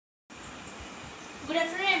Good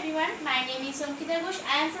afternoon everyone, my name is Ankita Ghosh.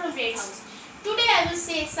 I am from Red House. Today I will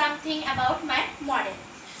say something about my model.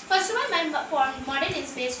 First of all, my model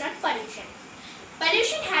is based on pollution.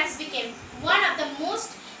 Pollution has become one of the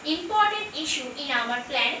most important issues in our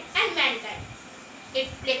planet and mankind. It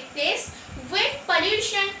takes place when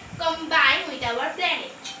pollution combines with our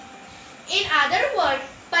planet. In other words,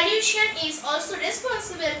 pollution is also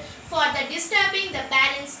responsible for the disturbing the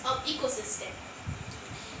balance of ecosystem.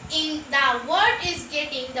 The world is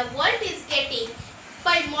getting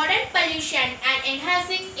modern pollution and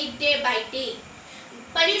enhancing it day by day.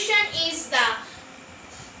 Pollution is the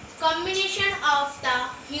combination of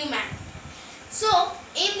the human. So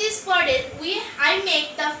in this model I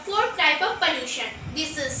make the 4 type of pollution.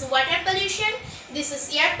 This is water pollution, this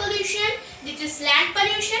is air pollution, this is land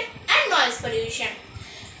pollution and noise pollution.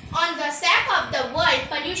 On the sake of the world,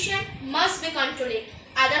 pollution must be controlled.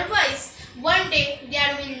 Otherwise, one day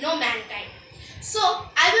there will be no mankind. So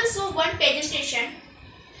I will show one presentation.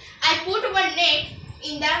 I put one net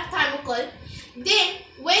in the thermocol. Then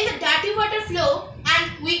when the dirty water flow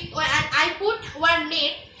and I put one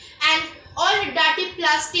net and all the dirty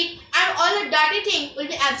plastic and all the dirty thing will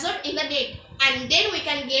be absorbed in the net, and then we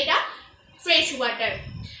can get a fresh water.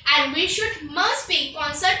 And we must be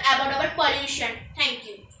concerned about our pollution.